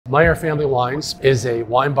Meyer Family Wines is a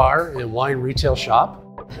wine bar and wine retail shop.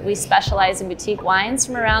 We specialize in boutique wines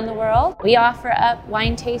from around the world. We offer up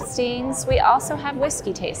wine tastings. We also have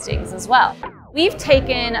whiskey tastings as well. We've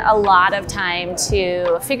taken a lot of time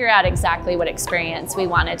to figure out exactly what experience we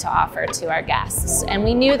wanted to offer to our guests. And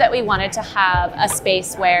we knew that we wanted to have a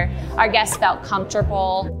space where our guests felt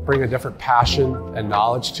comfortable. Bring a different passion and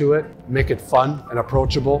knowledge to it, make it fun and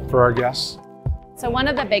approachable for our guests. So one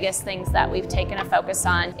of the biggest things that we've taken a focus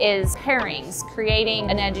on is pairings,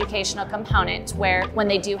 creating an educational component where when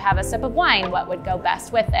they do have a sip of wine, what would go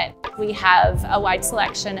best with it. We have a wide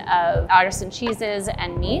selection of artisan cheeses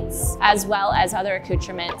and meats, as well as other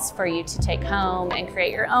accoutrements for you to take home and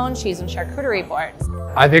create your own cheese and charcuterie boards.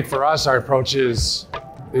 I think for us, our approach is,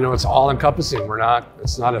 it's all encompassing.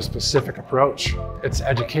 It's not a specific approach. It's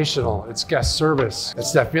educational, it's guest service.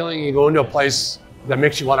 It's that feeling you go into a place that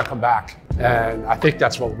makes you want to come back. And I think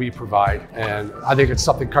that's what we provide. And I think it's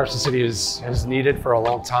something Carson City has needed for a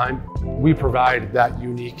long time. We provide that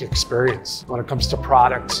unique experience when it comes to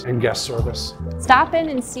product and guest service. Stop in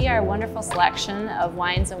and see our wonderful selection of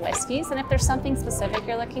wines and whiskeys. And if there's something specific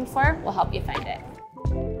you're looking for, we'll help you find it.